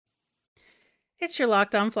It's your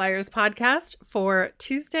Locked On Flyers podcast for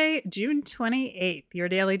Tuesday, June 28th. Your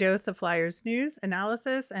daily dose of Flyers news,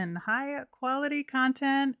 analysis, and high quality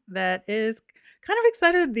content that is kind of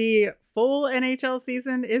excited the full NHL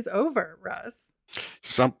season is over, Russ.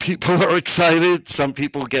 Some people are excited. Some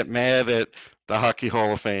people get mad at the Hockey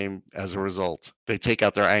Hall of Fame as a result. They take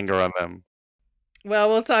out their anger on them. Well,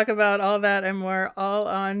 we'll talk about all that and more all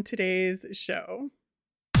on today's show.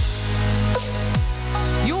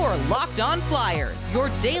 You're Locked On Flyers, your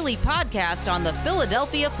daily podcast on the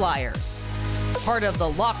Philadelphia Flyers. Part of the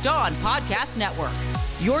Locked On Podcast Network,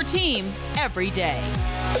 your team every day.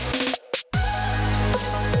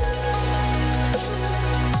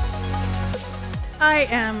 I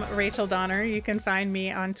am Rachel Donner. You can find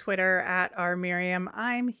me on Twitter at rmiriam.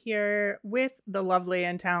 I'm here with the lovely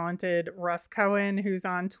and talented Russ Cohen, who's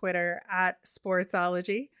on Twitter at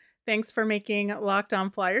Sportsology. Thanks for making Locked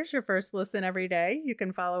On Flyers your first listen every day. You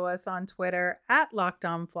can follow us on Twitter at Locked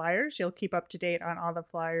On Flyers. You'll keep up to date on all the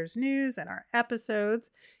Flyers news and our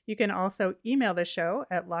episodes. You can also email the show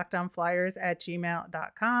at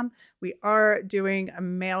lockedonflyers@gmail.com. We are doing a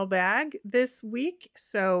mailbag this week,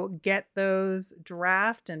 so get those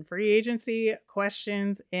draft and free agency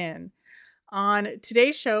questions in. On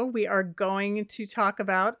today's show, we are going to talk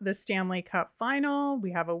about the Stanley Cup final.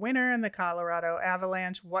 We have a winner in the Colorado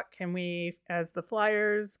Avalanche. What can we, as the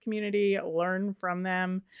Flyers community, learn from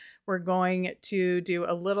them? We're going to do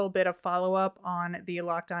a little bit of follow-up on the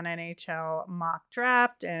Locked On NHL mock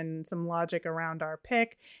draft and some logic around our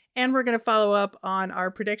pick. And we're going to follow up on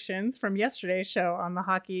our predictions from yesterday's show on the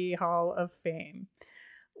Hockey Hall of Fame.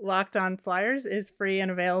 Locked On Flyers is free and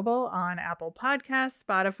available on Apple Podcasts,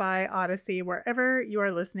 Spotify, Odyssey, wherever you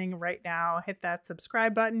are listening right now. Hit that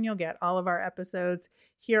subscribe button. You'll get all of our episodes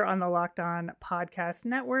here on the Locked On Podcast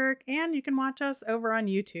Network, and you can watch us over on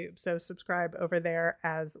YouTube, so subscribe over there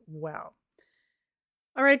as well.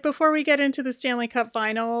 All right, before we get into the Stanley Cup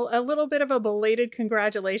final, a little bit of a belated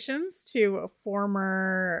congratulations to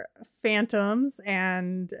former Phantoms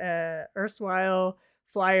and erstwhile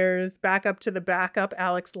Flyers backup to the backup,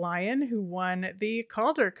 Alex Lyon, who won the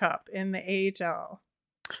Calder Cup in the AHL.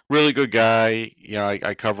 Really good guy. You know,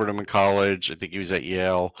 I covered him in college. I think he was at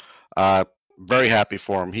Yale. Very happy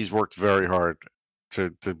for him. He's worked very hard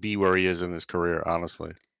to be where he is in his career,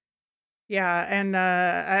 honestly. Yeah, and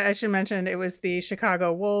I should mention it was the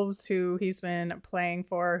Chicago Wolves who he's been playing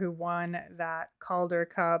for who won that Calder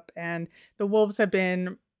Cup. And the Wolves have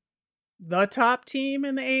been the top team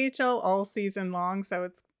in the AHL all season long, so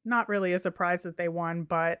it's not really a surprise that they won,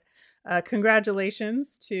 but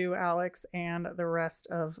congratulations to Alex and the rest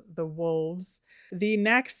of the Wolves. The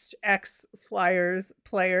next ex-Flyers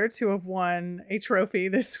player to have won a trophy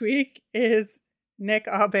this week is Nick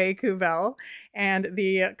Aube-Kubel and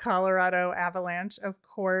the Colorado Avalanche, of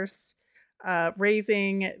course,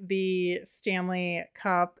 raising the Stanley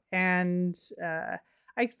Cup. And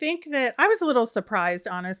I think that I was a little surprised,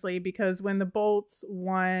 honestly, because when the Bolts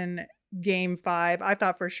won Game 5, I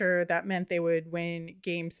thought for sure that meant they would win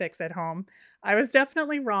Game 6 at home. I was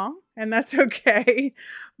definitely wrong, and that's okay.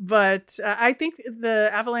 But I think the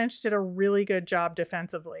Avalanche did a really good job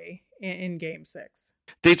defensively in Game 6.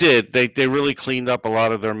 They did. They really cleaned up a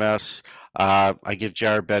lot of their mess. I give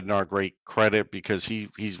Jared Bednar great credit because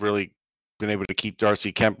he's really been able to keep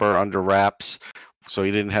Darcy Kemper under wraps, so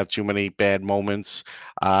he didn't have too many bad moments.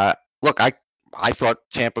 Look, I thought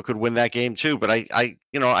Tampa could win that game too, but I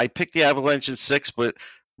picked the Avalanche in 6, but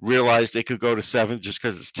realized they could go to 7 just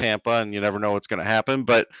because it's Tampa, and you never know what's going to happen.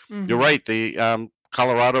 But You're right. The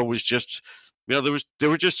Colorado was just, they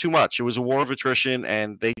were just too much. It was a war of attrition,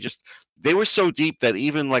 and they were so deep that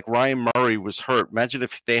even like Ryan Murray was hurt. Imagine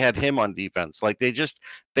if they had him on defense. Like they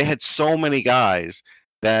had so many guys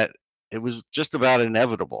that it was just about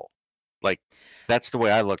inevitable. Like that's the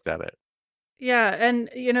way I looked at it. Yeah, and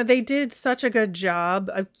they did such a good job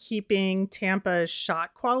of keeping Tampa's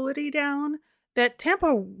shot quality down that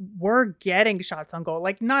Tampa were getting shots on goal.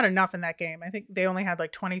 Like not enough in that game. I think they only had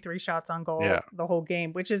like 23 shots on goal the whole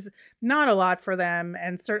game, which is not a lot for them,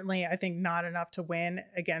 and certainly I think not enough to win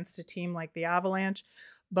against a team like the Avalanche.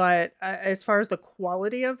 But as far as the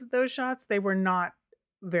quality of those shots, they were not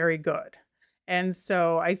very good. And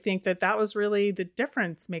so I think that was really the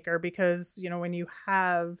difference maker because, when you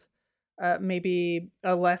have maybe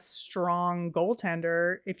a less strong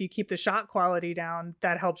goaltender, if you keep the shot quality down,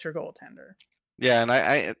 that helps your goaltender. Yeah, and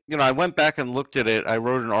I went back and looked at it. I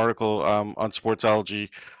wrote an article on Sportsology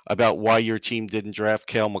about why your team didn't draft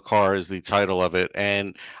Cale Makar as the title of it.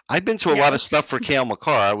 And I've been to a lot of stuff for Cale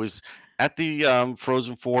Makar. I was at the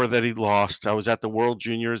Frozen Four that he lost. I was at the World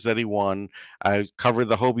Juniors that he won. I covered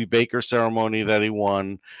the Hobie Baker ceremony that he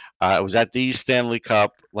won. I was at the Stanley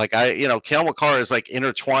Cup. Like Cale Makar is like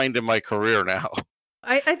intertwined in my career now.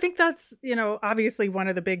 I think that's, obviously one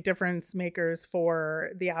of the big difference makers for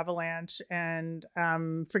the Avalanche, and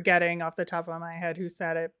forgetting off the top of my head who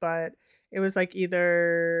said it, but it was like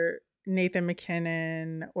either Nathan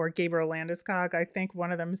MacKinnon or Gabriel Landeskog. I think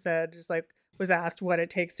one of them said, just like, was asked what it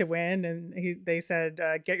takes to win, and they said,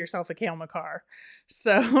 get yourself a Cale Makar.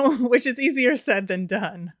 So, which is easier said than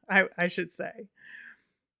done, I should say.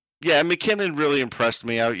 Yeah, MacKinnon really impressed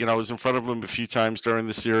me. I was in front of him a few times during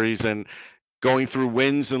the series, and going through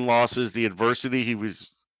wins and losses, the adversity, he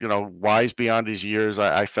was, wise beyond his years,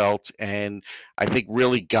 I felt, and I think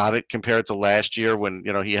really got it compared to last year when,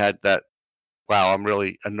 he had that, wow, I'm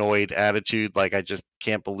really annoyed attitude. Like, I just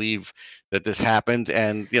can't believe that this happened.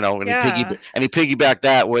 And, he piggybacked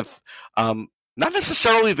that with not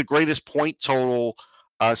necessarily the greatest point total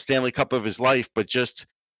Stanley Cup of his life, but just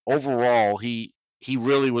overall, he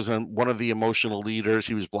really was one of the emotional leaders.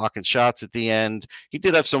 He was blocking shots at the end. He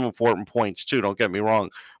did have some important points too, don't get me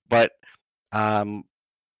wrong. But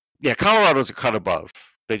Colorado's a cut above.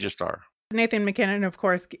 They just are. Nathan MacKinnon, of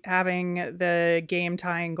course, having the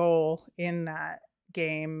game-tying goal in that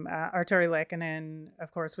game. Artturi Lehkonen,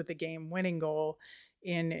 of course, with the game-winning goal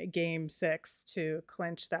in Game 6 to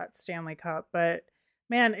clinch that Stanley Cup. But,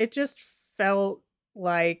 man, it just felt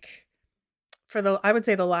like I would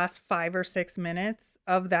say the last 5 or 6 minutes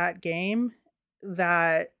of that game,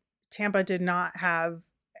 that Tampa did not have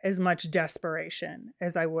as much desperation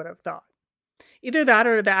as I would have thought. Either that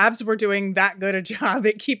or the Avs were doing that good a job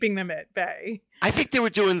at keeping them at bay. I think they were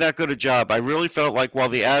doing that good a job. I really felt like while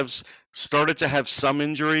the Avs started to have some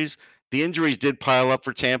injuries, the injuries did pile up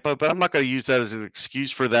for Tampa, but I'm not going to use that as an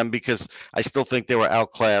excuse for them because I still think they were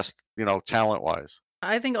outclassed, talent-wise.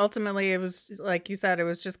 I think ultimately it was, like you said, it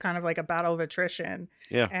was just kind of like a battle of attrition.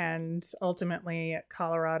 Yeah. And ultimately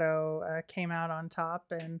Colorado came out on top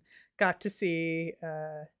and got to see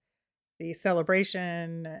the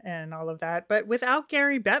celebration and all of that, but without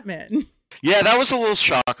Gary Bettman. Yeah, that was a little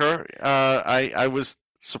shocker. I was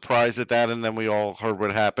surprised at that, and then we all heard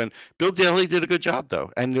what happened. Bill Daly did a good job,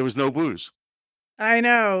 though, and there was no booze. I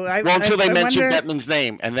know. Until they mentioned Bettman's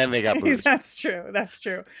name, and then they got booze. That's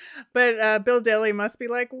true. But Bill Daly must be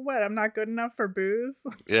like, what? I'm not good enough for booze?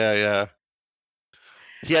 Yeah.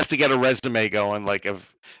 He has to get a resume going. Like,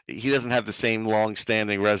 if he doesn't have the same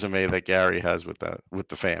long-standing resume that Gary has with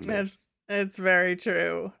the fan base. It's very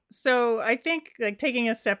true. So I think, like, taking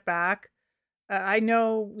a step back, I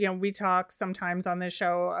know, we talk sometimes on this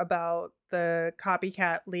show about the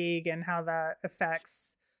copycat league and how that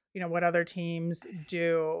affects, what other teams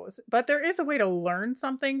do. But there is a way to learn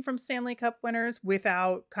something from Stanley Cup winners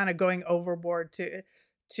without kind of going overboard to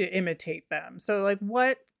imitate them. So, like,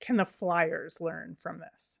 what can the Flyers learn from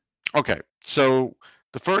this? Okay. So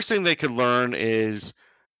the first thing they could learn is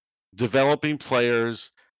developing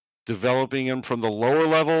players, developing them from the lower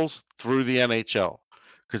levels through the NHL.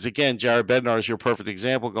 Because again, Jared Bednar is your perfect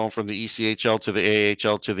example, going from the ECHL to the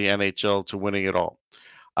AHL to the NHL to winning it all.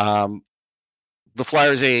 The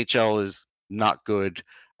Flyers AHL is not good.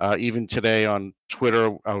 Even today on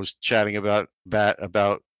Twitter, I was chatting about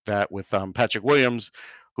that with Patrick Williams,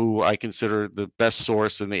 who I consider the best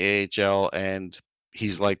source in the AHL, and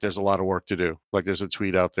he's like, there's a lot of work to do. Like, there's a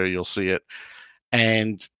tweet out there, you'll see it.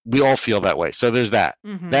 And we all feel that way. So there's that.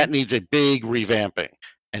 Mm-hmm. That needs a big revamping.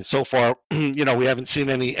 And so far, we haven't seen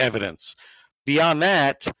any evidence. Beyond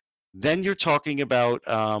that, then you're talking about,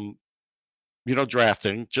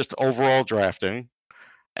 drafting, just overall drafting.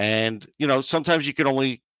 And, sometimes you can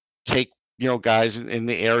only take, guys in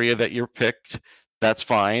the area that you're picked. That's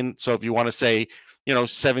fine. So if you want to say,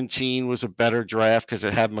 17 was a better draft because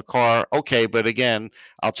it had Makar. Okay, but again,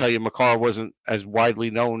 I'll tell you, Makar wasn't as widely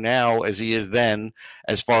known now as he is then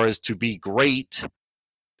as far as to be great.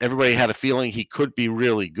 Everybody had a feeling he could be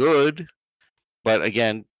really good. But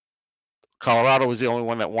again, Colorado was the only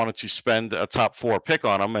one that wanted to spend a top 4 pick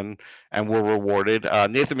on him and were rewarded.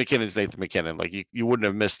 Nathan MacKinnon's Nathan MacKinnon. Like, you wouldn't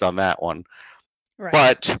have missed on that one. Right.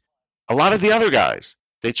 But a lot of the other guys,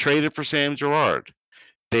 they traded for Sam Girard.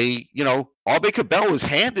 They, Aube Kubel was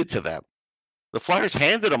handed to them. The Flyers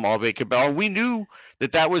handed him Aube Kubel, and we knew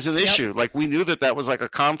that was an issue. Like, we knew that was like a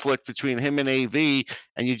conflict between him and AV,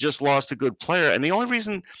 and you just lost a good player. And the only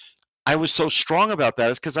reason I was so strong about that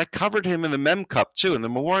is because I covered him in the Mem Cup, too, in the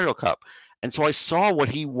Memorial Cup. And so I saw what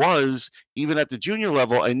he was, even at the junior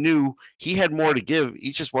level. I knew he had more to give.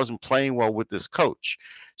 He just wasn't playing well with this coach.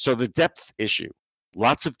 So the depth issue,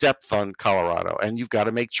 lots of depth on Colorado, and you've got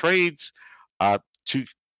to make trades to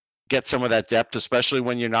get some of that depth, especially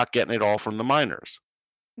when you're not getting it all from the minors.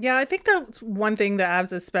 Yeah, I think that's one thing the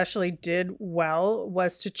Avs especially did well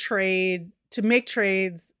was to make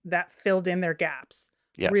trades that filled in their gaps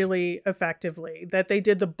really effectively. That they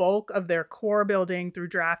did the bulk of their core building through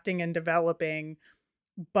drafting and developing,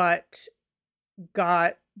 but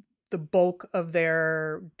got the bulk of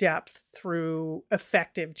their depth through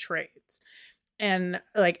effective trades. And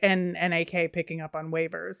NAK picking up on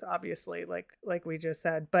waivers, obviously, like we just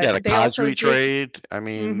said. But the Kadri trade. I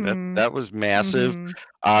mean, that was massive.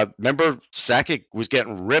 Remember, Sakic was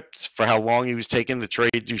getting ripped for how long he was taking to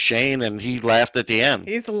trade Duchesne, and he laughed at the end.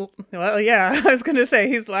 I was going to say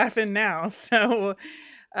he's laughing now. So,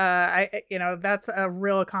 that's a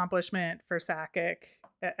real accomplishment for Sakic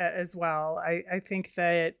as well. I think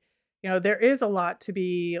that there is a lot to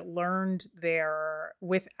be learned there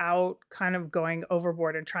without kind of going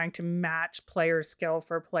overboard and trying to match player skill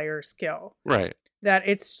for player skill. Right. That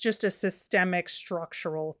it's just a systemic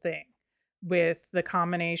structural thing with the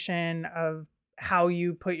combination of how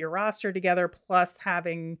you put your roster together, plus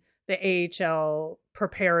having the AHL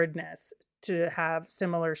preparedness to have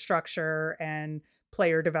similar structure and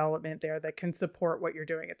player development there that can support what you're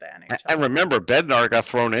doing at the NHL. And remember, Bednar got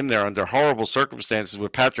thrown in there under horrible circumstances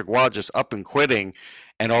with Patrick Waugh just up and quitting,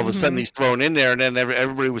 and all of a sudden he's thrown in there, and then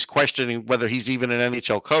everybody was questioning whether he's even an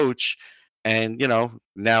NHL coach. And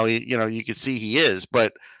now you can see he is,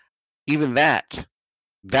 but even that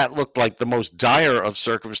looked like the most dire of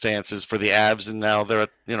circumstances for the Avs, and now they're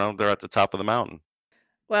at the top of the mountain.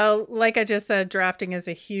 Well, like I just said, drafting is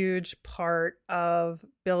a huge part of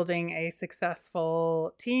building a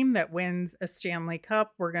successful team that wins a Stanley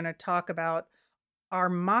Cup. We're going to talk about our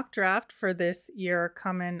mock draft for this year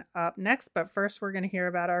coming up next. But first, we're going to hear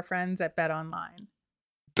about our friends at BetOnline.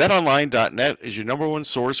 BetOnline.net is your number one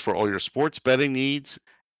source for all your sports betting needs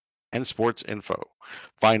and sports info.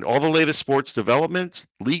 Find all the latest sports developments,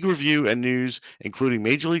 league review, and news, including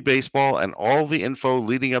Major League Baseball and all the info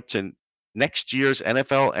leading up to next year's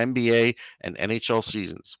NFL, NBA, and NHL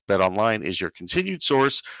seasons. BetOnline is your continued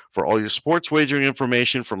source for all your sports wagering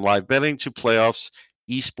information, from live betting to playoffs,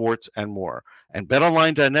 esports, and more. And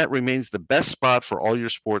BetOnline.net remains the best spot for all your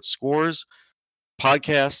sports scores,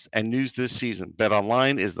 podcasts, and news this season.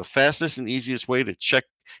 BetOnline is the fastest and easiest way to check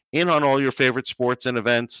in on all your favorite sports and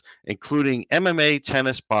events, including MMA,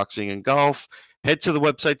 tennis, boxing, and golf. Head to the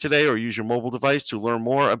website today or use your mobile device to learn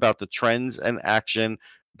more about the trends and action.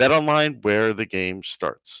 BetOnline, where the game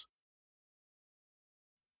starts.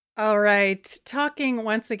 All right. Talking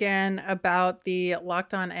once again about the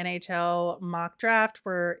Locked On NHL mock draft.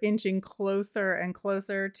 We're inching closer and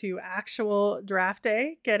closer to actual draft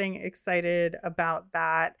day. Getting excited about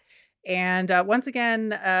that. And once again,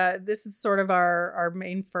 this is sort of our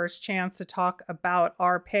main first chance to talk about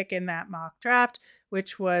our pick in that mock draft,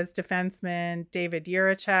 which was defenseman David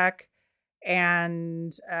Jiricek.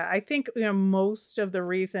 And I think most of the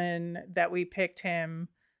reason that we picked him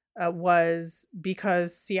was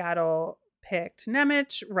because Seattle picked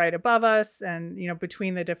Nemec right above us, and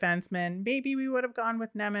between the defensemen, maybe we would have gone with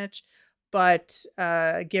Nemec, but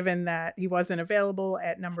given that he wasn't available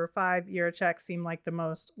at number 5, Jiricek seemed like the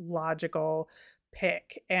most logical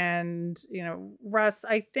pick. And Russ,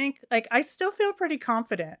 I think I still feel pretty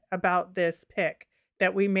confident about this pick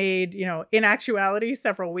that we made, in actuality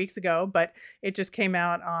several weeks ago, but it just came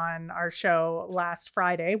out on our show last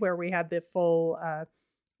Friday, where we had the full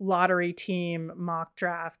lottery team mock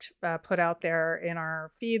draft put out there in our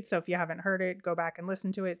feed. So if you haven't heard it, go back and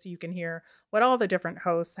listen to it so you can hear what all the different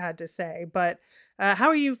hosts had to say. But how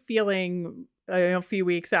are you feeling a few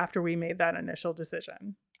weeks after we made that initial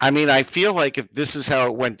decision? I mean, I feel like if this is how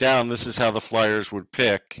it went down, this is how the Flyers would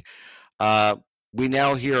pick. We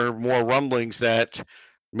now hear more rumblings that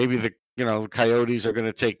maybe the Coyotes are going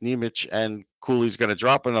to take Nemec and Cooley's going to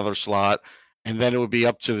drop another slot, and then it would be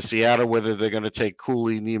up to the Seattle whether they're going to take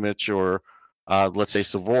Cooley, Nemec, or let's say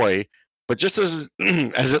Savoy. But just as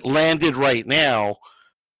it landed right now,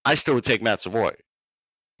 I still would take Matt Savoy.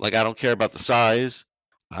 I don't care about the size.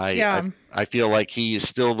 I feel like he is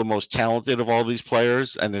still the most talented of all these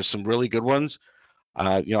players, and there's some really good ones.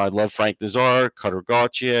 I love Frank Nazar, Cutter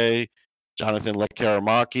Gauthier, Jonathan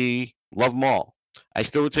Lekkerimaki, love them all. I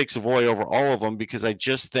still would take Savoy over all of them because I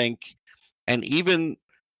just think, and even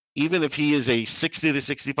if he is a 60 to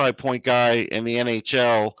 65 point guy in the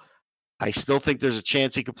NHL, I still think there's a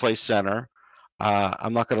chance he could play center.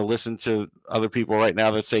 I'm not going to listen to other people right now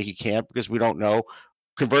that say he can't, because we don't know.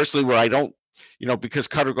 Conversely, where I don't, because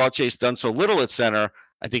Cutter Gauthier's done so little at center,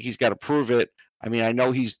 I think he's got to prove it. I mean, I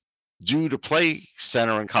know he's due to play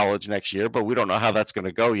center in college next year, but we don't know how that's going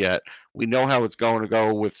to go yet. We know how it's going to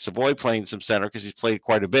go with Savoy playing some center because he's played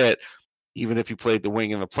quite a bit, even if he played the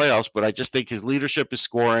wing in the playoffs. But I just think his leadership is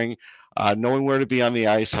scoring, knowing where to be on the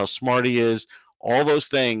ice, how smart he is, all those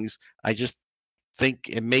things. I just think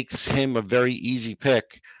it makes him a very easy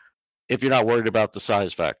pick if you're not worried about the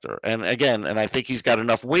size factor. And again, I think he's got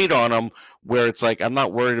enough weight on him where it's like, I'm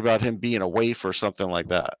not worried about him being a waif or something like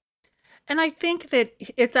that. And I think that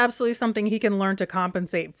it's absolutely something he can learn to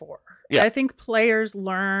compensate for. Yeah. I think players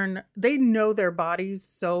they know their bodies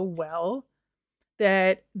so well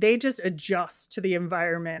that they just adjust to the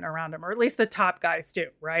environment around them, or at least the top guys do,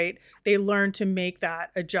 right? They learn to make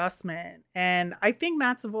that adjustment. And I think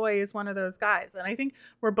Matt Savoy is one of those guys. And I think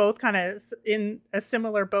we're both kind of in a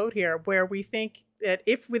similar boat here, where we think that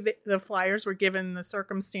if the Flyers were given the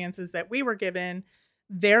circumstances that we were given,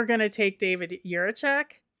 they're going to take David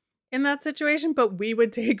Jiricek in that situation, but we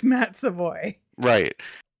would take Matt Savoy. Right.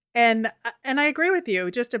 And I agree with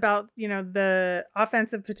you just about, the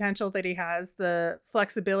offensive potential that he has, the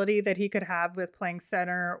flexibility that he could have with playing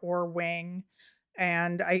center or wing.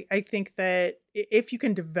 And I think that if you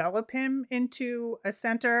can develop him into a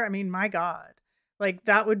center, I mean, my God, like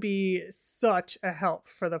that would be such a help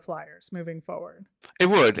for the Flyers moving forward. It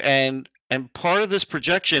would. And part of this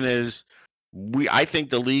projection is I think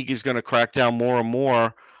the league is going to crack down more and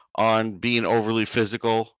more on being overly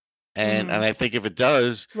physical. And I think if it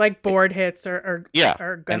does, like board hits are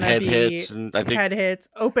going to be hits, and I think head hits,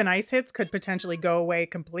 open ice hits could potentially go away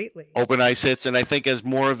completely. Open ice hits, and I think as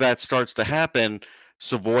more of that starts to happen,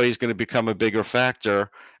 Savoy is going to become a bigger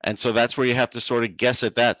factor, and so that's where you have to sort of guess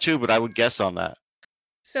at that too. But I would guess on that.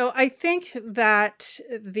 So I think that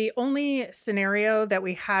the only scenario that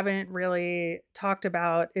we haven't really talked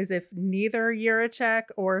about is if neither Jiricek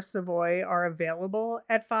or Savoy are available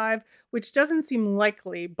at 5, which doesn't seem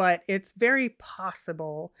likely, but it's very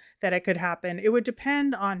possible that it could happen. It would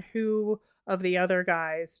depend on who of the other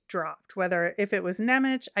guys dropped. If it was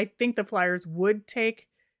Nemec, I think the Flyers would take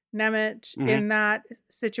Nemec in that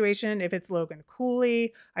situation. If it's Logan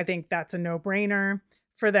Cooley, I think that's a no-brainer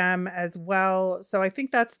for them as well. So I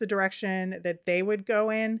think that's the direction that they would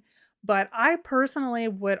go in. But I personally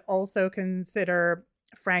would also consider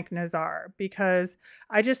Frank Nazar, because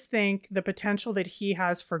I just think the potential that he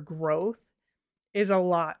has for growth is a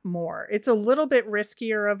lot more. It's a little bit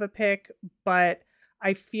riskier of a pick, but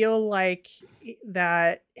I feel like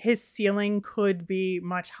that his ceiling could be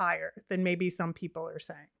much higher than maybe some people are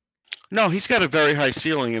saying. No, he's got a very high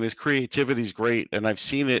ceiling, and his creativity is great. And I've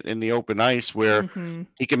seen it in the open ice where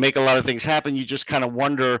he can make a lot of things happen. You just kind of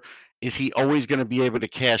wonder, is he always going to be able to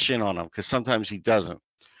cash in on them? Because sometimes he doesn't.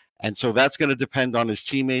 And so that's going to depend on his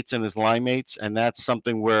teammates and his line mates. And that's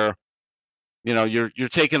something where, you're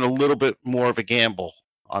taking a little bit more of a gamble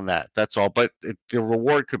on that. That's all. But the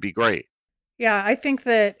reward could be great. Yeah, I think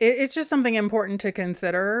that it's just something important to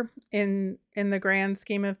consider in the grand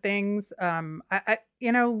scheme of things.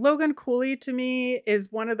 Logan Cooley to me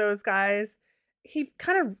is one of those guys. He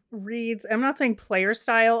kind of reads, I'm not saying player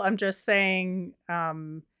style, I'm just saying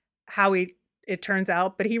how it turns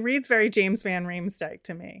out, but he reads very James Van Riemsdyk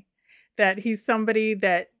to me. That he's somebody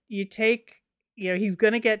that you take, he's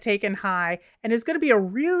going to get taken high and is going to be a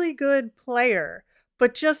really good player,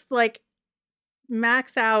 but just like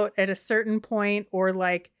max out at a certain point, or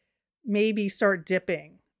like maybe start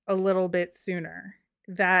dipping a little bit sooner.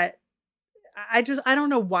 That I don't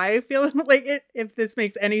know why I feel like it, if this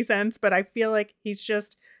makes any sense, but I feel like he's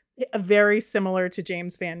just very similar to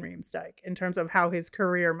James Van Riemsdyk in terms of how his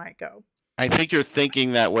career might go. I think you're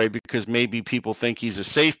thinking that way because maybe people think he's a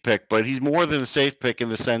safe pick, but he's more than a safe pick in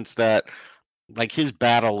the sense that like his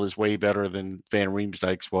battle is way better than Van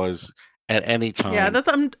Riemsdyk's was at any time. Yeah, that's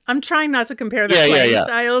I'm trying not to compare the playing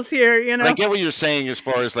styles here. I get what you're saying as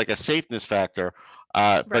far as like a safeness factor.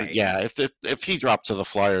 Right. But yeah, if he dropped to the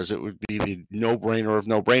Flyers, it would be the no-brainer of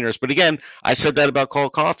no-brainers. But again, I said that about Cole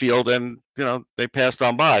Caulfield, and they passed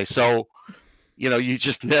on by. So you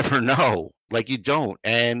just never know. Like you don't.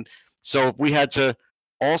 And so if we had to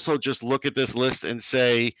also just look at this list and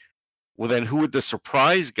say, well, then who would the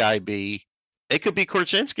surprise guy be? It could be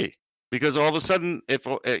Korchinski. Because all of a sudden, if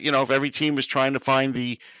every team is trying to find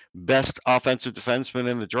the best offensive defenseman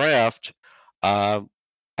in the draft, at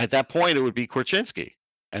that point it would be Korchinski,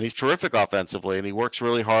 and he's terrific offensively, and he works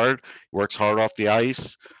really hard. He works hard off the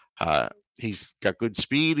ice. He's got good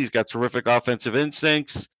speed. He's got terrific offensive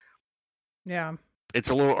instincts. Yeah, it's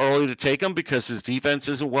a little early to take him because his defense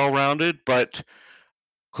isn't well rounded, but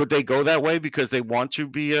could they go that way because they want to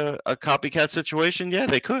be a copycat situation? Yeah,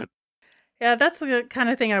 they could. Yeah, that's the kind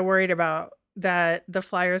of thing I worried about that the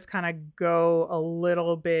Flyers kind of go a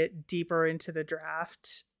little bit deeper into the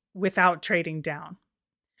draft without trading down.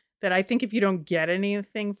 That I think if you don't get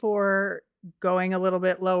anything for going a little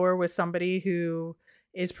bit lower with somebody who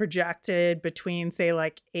is projected between, say,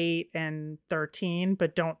 like 8 and 13,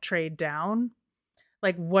 but don't trade down,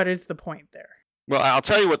 like, what is the point there? Well, I'll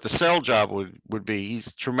tell you what the sell job would be.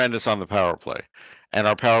 He's tremendous on the power play, and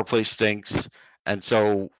our power play stinks. And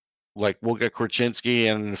so, like, we'll get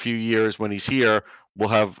Korchinski, and in a few years when he's here, we'll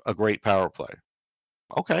have a great power play.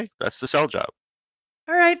 Okay, that's the sell job.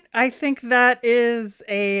 All right. I think that is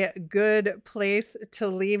a good place to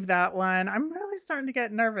leave that one. I'm really starting to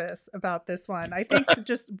get nervous about this one. I think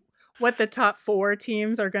just what the top 4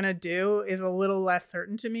 teams are going to do is a little less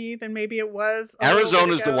certain to me than maybe it was.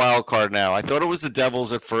 Arizona's the wild card now. I thought it was the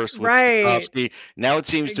Devils at first with Right. Slavkovsky. Now it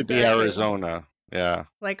seems to be Arizona. Yeah.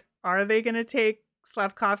 Like, are they going to take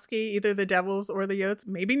Slavkovsky, either the Devils or the Yotes?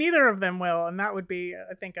 Maybe neither of them will. And that would be,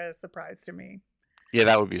 I think, a surprise to me. Yeah,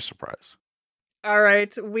 that would be a surprise. All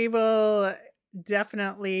right. We will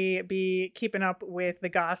definitely be keeping up with the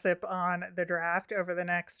gossip on the draft over the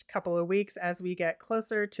next couple of weeks as we get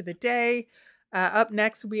closer to the day. Up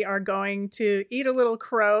next, we are going to eat a little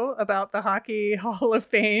crow about the Hockey Hall of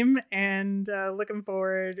Fame, and looking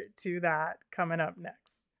forward to that coming up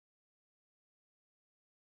next.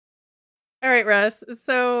 All right, Russ.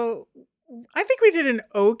 So I think we did an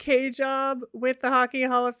okay job with the Hockey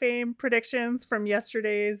Hall of Fame predictions from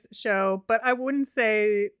yesterday's show, but I wouldn't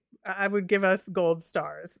say I would give us gold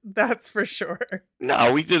stars. That's for sure.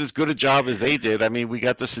 No, we did as good a job as they did. I mean, we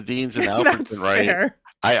got the Sedins and Alfredson right. Fair.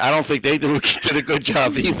 I don't think they did a good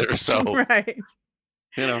job either. So, right.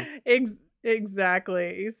 You know.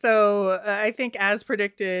 Exactly. So I think as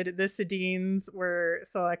predicted, the Sedins were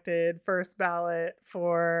selected first ballot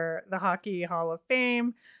for the Hockey Hall of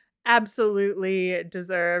Fame. Absolutely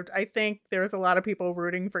deserved. I think there was a lot of people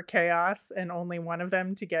rooting for chaos and only one of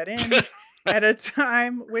them to get in at a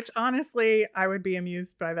time, which honestly, I would be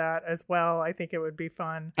amused by that as well. I think it would be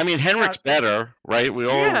fun. I mean, Henrik's better, right? We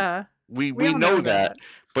all know that.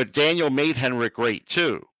 But Daniel made Henrik great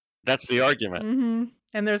too. That's the argument. Mm-hmm.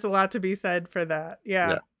 And there's a lot to be said for that.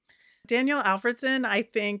 Yeah. Daniel Alfredsson, I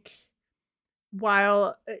think,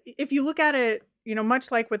 while if you look at it, you know,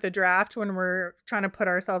 much like with the draft, when we're trying to put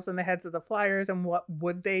ourselves in the heads of the Flyers and what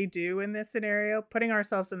would they do in this scenario, putting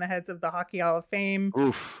ourselves in the heads of the Hockey Hall of Fame,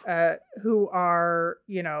 who are,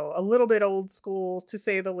 you know, a little bit old school to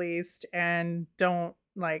say the least, and don't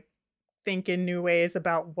like think in new ways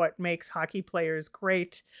about what makes hockey players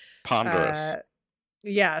great. Ponderous.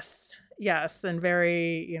 Yes. And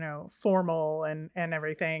very, you know, formal and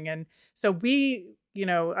everything. And so we, you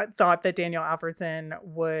know, thought that Daniel Alfredsson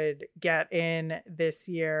would get in this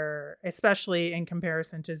year, especially in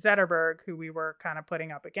comparison to Zetterberg, who we were kind of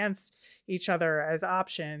putting up against each other as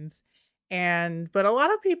options. But a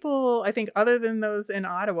lot of people, I think, other than those in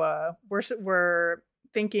Ottawa, were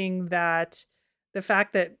thinking that the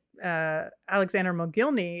fact that Alexander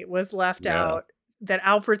Mogilny was left out, that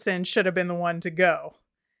Alfredsson should have been the one to go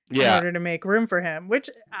in order to make room for him, which,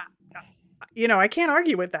 you know, I can't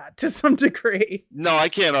argue with that to some degree. No, I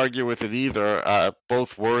can't argue with it either.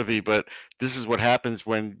 Both worthy, but this is what happens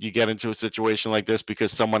when you get into a situation like this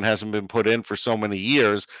because someone hasn't been put in for so many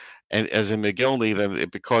years. And as in McGillney, then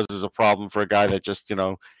it causes a problem for a guy that just, you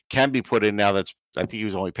know, can be put in now. I think he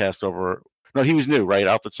was only passed over. No, he was new, right?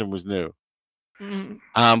 Alfredsson was new.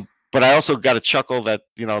 Mm-hmm. But I also got a chuckle that,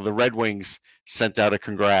 you know, the Red Wings sent out a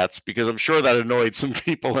congrats because I'm sure that annoyed some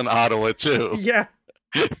people in Ottawa too. Yeah.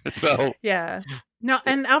 So. Yeah. No,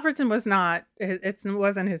 and Alfredsson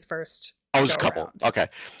wasn't his first. Oh, it was a couple. Around. Okay.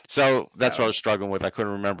 So that's what I was struggling with. I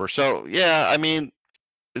couldn't remember. So, yeah, I mean,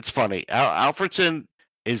 it's funny. Alfredsson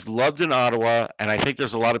is loved in Ottawa, and I think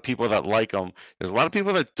there's a lot of people that like him. There's a lot of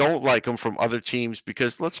people that don't like him from other teams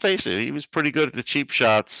because, let's face it, he was pretty good at the cheap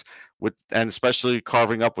shots and especially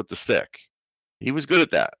carving up with the stick. He was good at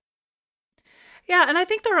that. Yeah, and I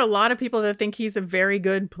think there are a lot of people that think he's a very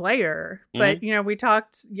good player. But, you know, we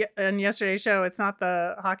talked in yesterday's show, it's not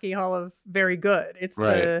the Hockey Hall of Very Good. It's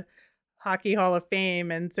the Hockey Hall of Fame.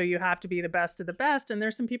 And so you have to be the best of the best. And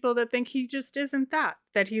there's some people that think he just isn't that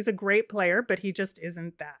he's a great player, but he just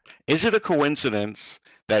isn't that. Is it a coincidence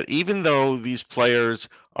that even though these players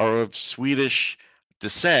are of Swedish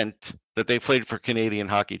descent, that they played for Canadian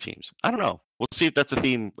hockey teams? I don't know. We'll see if that's a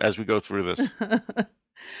theme as we go through this.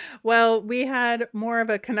 Well, we had more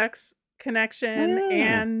of a Canucks connection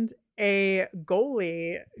and a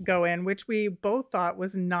goalie go in, which we both thought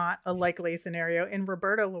was not a likely scenario, in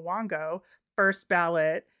Roberto Luongo, first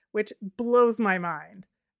ballot, which blows my mind.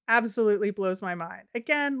 Absolutely blows my mind.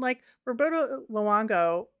 Again, like Roberto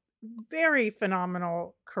Luongo, very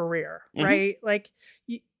phenomenal career, Mhm. right? Like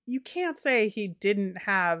you can't say he didn't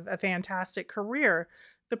have a fantastic career.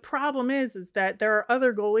 The problem is that there are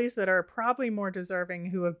other goalies that are probably more deserving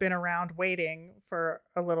who have been around waiting for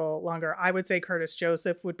a little longer. I would say Curtis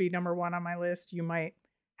Joseph would be number one on my list. You might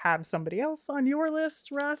have somebody else on your list,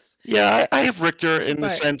 Russ, Yeah, I have Richter in the but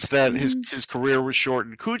sense that mhm, his career was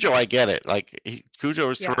shortened. Cujo, I get it. Like Cujo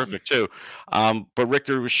was yeah, terrific too, but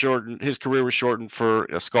Richter was shortened. His career was shortened for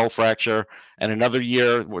a skull fracture and another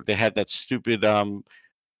year where they had that stupid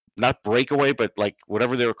not breakaway, but like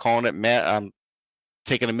whatever they were calling it,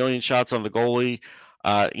 taking a million shots on the goalie.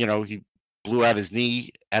 He blew out his knee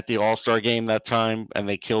at the All-Star game that time, and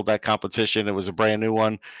they killed that competition. It was a brand new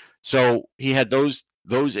one. So he had those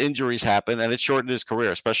injuries happen, and it shortened his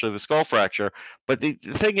career, especially the skull fracture. But the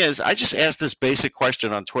thing is, I just asked this basic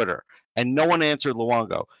question on Twitter, and no one answered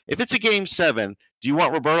Luongo. If it's a game 7, do you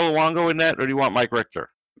want Roberto Luongo in net, or do you want Mike Richter?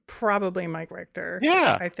 probably Mike Richter.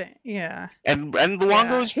 Yeah, I think. Yeah. and Yeah.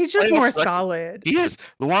 Luongo's He's just playoff more record, solid. he is.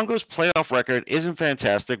 Luongo's playoff record isn't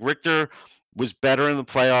fantastic. Richter was better in the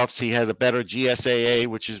playoffs. He has a better GSAA,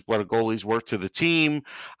 which is what a goalie's worth to the team.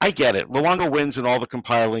 I get it. Luongo wins in all the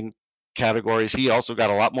compiling categories. He also got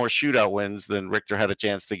a lot more shootout wins than Richter had a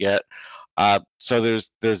chance to get. So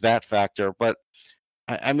there's that factor. But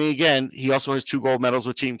I mean, again, he also has 2 gold medals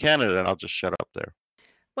with Team Canada, and I'll just shut up there.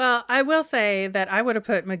 Well, I will say that I would have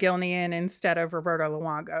put McGillney in instead of Roberto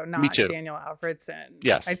Luongo, Me not too. Daniel Alfredson. I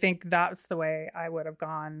Yes. think that's the way I would have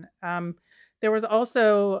gone. There was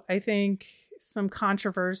also, I think, some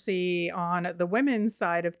controversy on the women's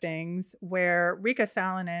side of things where Riikka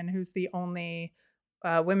Salonen, who's the only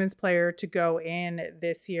women's player to go in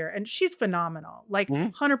this year, and she's phenomenal, like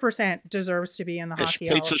Mhm. 100% deserves to be in the Yeah, she Hockey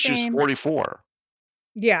played Hall till of she was Fame. 44.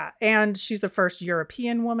 Yeah, and she's the first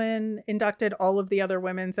European woman inducted. All of the other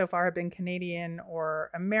women so far have been Canadian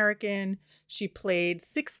or American. She played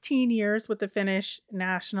 16 years with the Finnish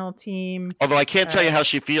national team. Although I can't tell you Uh, how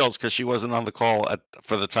she feels because she wasn't on the call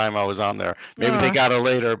for the time I was on there. Maybe they uh, got her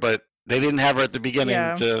later, but they didn't have her at the beginning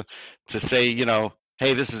yeah, to say,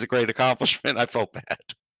 hey, this is a great accomplishment. I felt bad.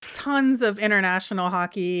 tons of international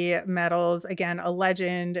hockey medals. Again, a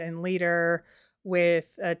legend and leader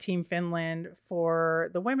with Team Finland for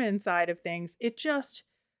the women's side of things. It just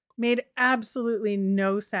made absolutely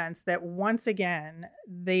no sense that once again,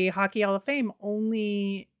 the Hockey Hall of Fame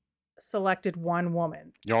only selected one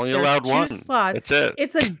woman. You're only There's allowed 2 one. slots. That's it.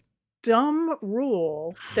 It's a dumb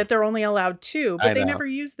rule that they're only allowed 2, I but they know. never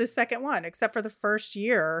used the second one except for the first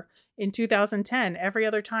year in 2010. Every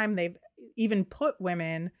other time they've even put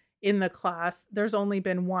women in the class, there's only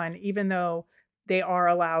been one, even though they are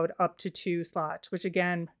allowed up to 2 slots, which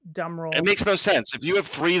again, dumb rule. It makes no sense. If you have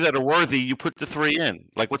 3 that are worthy, you put the 3 in.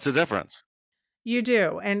 Like, what's the difference? You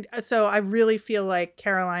do. And so I really feel like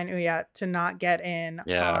Caroline Ouellette to not get in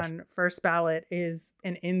Yeah. on first ballot is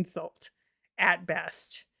an insult at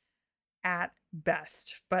best. At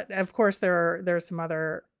best. But of course there's some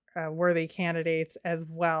other worthy candidates as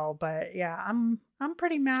well, but yeah, I'm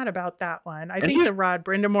pretty mad about that one. I And think here's the Rod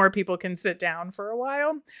Brindamore people can sit down for a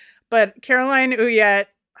while, but Caroline Ouellette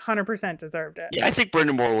 100% deserved it. Yeah, I think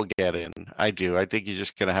Brendan Moore will get in. I do. I think you're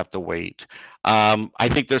just going to have to wait. I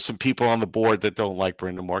think there's some people on the board that don't like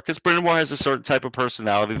Brendan Moore because Brendan Moore has a certain type of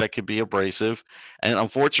personality that can be abrasive, and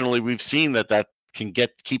unfortunately, we've seen that can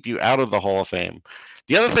keep you out of the Hall of Fame.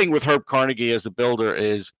 The other thing with Herb Carnegie as a builder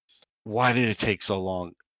is why did it take so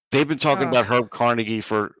long? They've been talking Ugh. about Herb Carnegie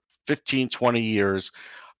for 15, 20 years.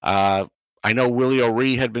 I know Willie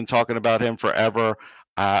O'Ree had been talking about him forever.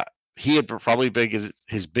 He had probably been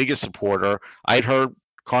his biggest supporter. I'd heard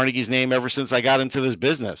Carnegie's name ever since I got into this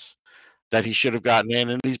business that he should have gotten in,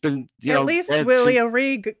 and he's been, At least dead Willie since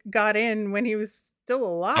O'Ree got in when he was still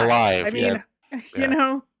alive. alive. I mean,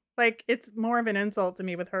 Yeah. like it's more of an insult to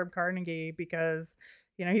me with Herb Carnegie because,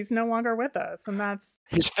 he's no longer with us. And that's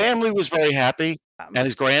His family was very happy, and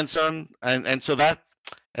his grandson, and so that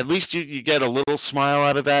at least you get a little smile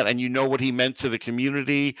out of that, and you know what he meant to the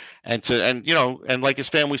community, and like his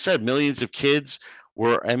family said, millions of kids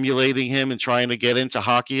were emulating him and trying to get into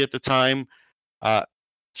hockey at the time.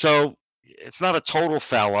 So it's not a total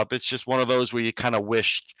foul up. It's just one of those where you kind of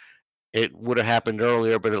wished it would have happened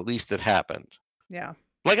earlier, but at least it happened. yeah.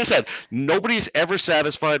 Like I said, nobody's ever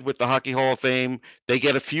satisfied with the Hockey Hall of Fame. They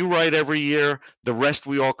get a few right every year. The rest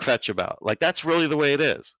we all kvetch about. Like, that's really the way it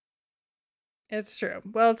is. It's true.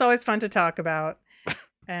 Well, it's always fun to talk about.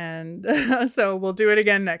 And so we'll do it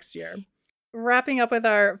again next year. Wrapping up with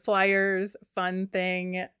our Flyers fun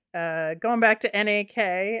thing, going back to NAK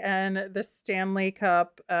and the Stanley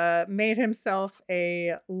Cup, made himself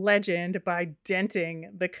a legend by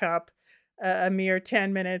denting the cup a mere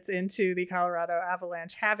 10 minutes into the Colorado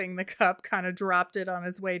Avalanche having the cup, kind of dropped it on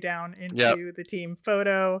his way down into the team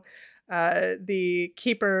photo. The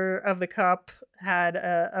keeper of the cup had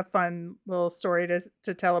a fun little story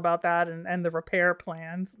to tell about that and the repair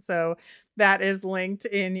plans. So that is linked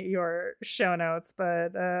in your show notes.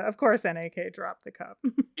 But of course, NAK dropped the cup.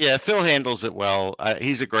 Yeah, Phil handles it well.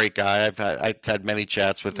 He's a great guy. I've had many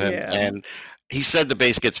chats with him, and he said the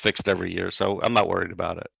base gets fixed every year, so I'm not worried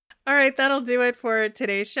about it. All right, that'll do it for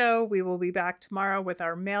today's show. We will be back tomorrow with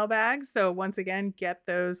our mailbag. So once again, get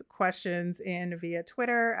those questions in via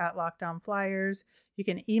Twitter at Locked On Flyers. You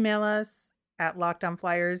can email us at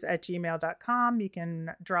lockedonflyers@gmail.com. You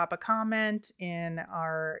can drop a comment in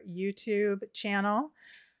our YouTube channel.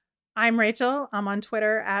 I'm Rachel. I'm on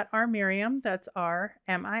Twitter at rmiriam. That's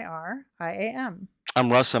RMIRIAM.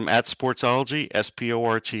 I'm Russ. I'm at Sportsology,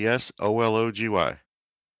 SPORTSOLOGY.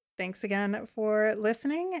 Thanks again for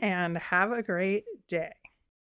listening and have a great day.